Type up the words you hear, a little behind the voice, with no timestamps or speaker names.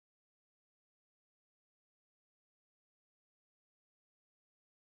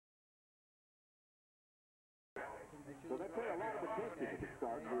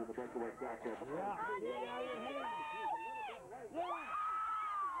do the breakaway catch-up.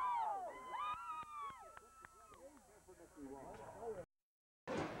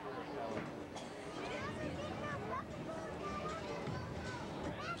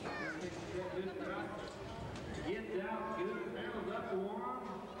 Gets out, good, barrels up to one.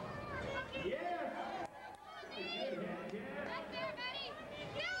 Yes! Good head, Chad. Right there, buddy.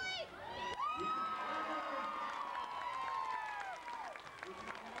 Kelly!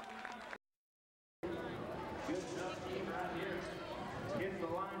 Good stuff, team, right here. Hits the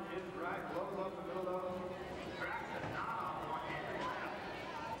line just right, blows up the middle of them. Cracks the knot off one hand left.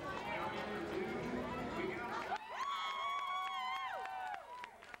 Down in for two. We got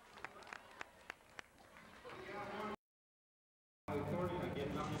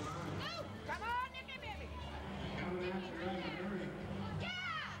getting on your mind. Come on, Nicky, baby. Coming after you in a hurry.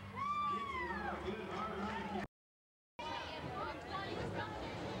 Yeah! Gets it on a good hard run.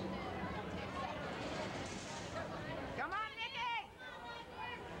 Come on, Nicky!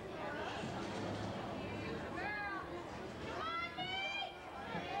 Girl! Come on, Nick!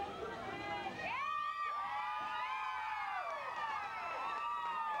 Yeah!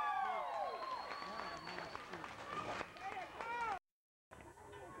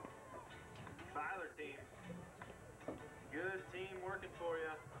 Tyler team. Good team working for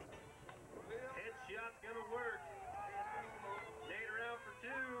you. Headshot's gonna work. Nate around for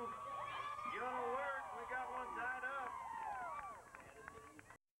two. Gonna work. We got one tied up.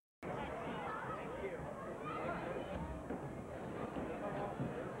 Thank you.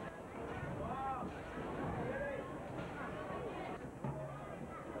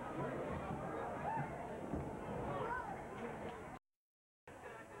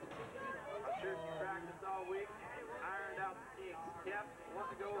 I'm sure you practiced all week, ironed out the kinks, kept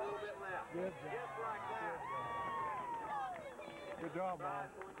wanting to go a little bit left. Good. Just like that. Good job, man.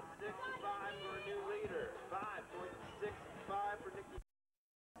 5.65 for a new leader. 5.65 for Nicky.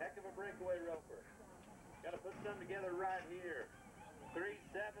 Heck of a breakaway roper. Got to put some together right here.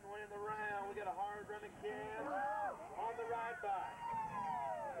 3-7 winning the round. We got a hard running cam on the ride by.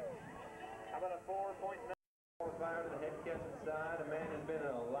 How about a 4.9? Fire to the head catching side. A man has been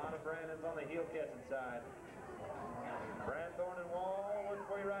in a lot of Brandons on the heel catching side. Blanthorn and Wall looking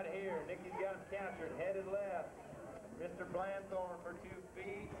for you right here. Nicky's got him captured, headed left. Mr. Blanthorn for 2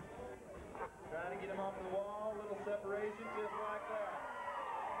 feet. Trying to get him off the wall. Little separation just like that.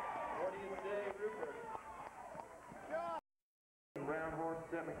 What do you say, Rupert? Brown horse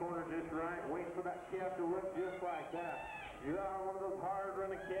set in the corner just right. Waiting for that calf to look just like that. You're on one of those hard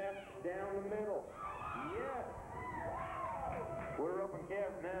running calves down the middle. Yes. We're open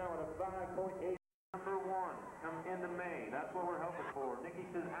calves now at a 5.8. Number 1 come into May. That's what we're hoping for. Nicky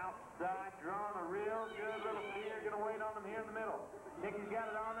says outside, drawing a real good little steer. Gonna wait on him here in the middle. Nicky's got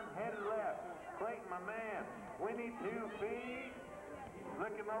it on him, headed left. Clayton, my man. We need 2 feet.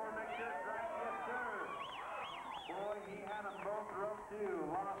 Look him over, make sure it's right. Yes, sir. Boy, he had them both roped too.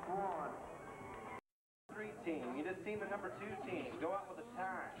 Lost one. 3 team. You just seen the number 2 team go out with a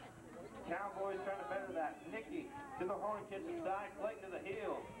time. Cowboys trying to better that. Nicky to the horn kitchen side. Clayton to the heel.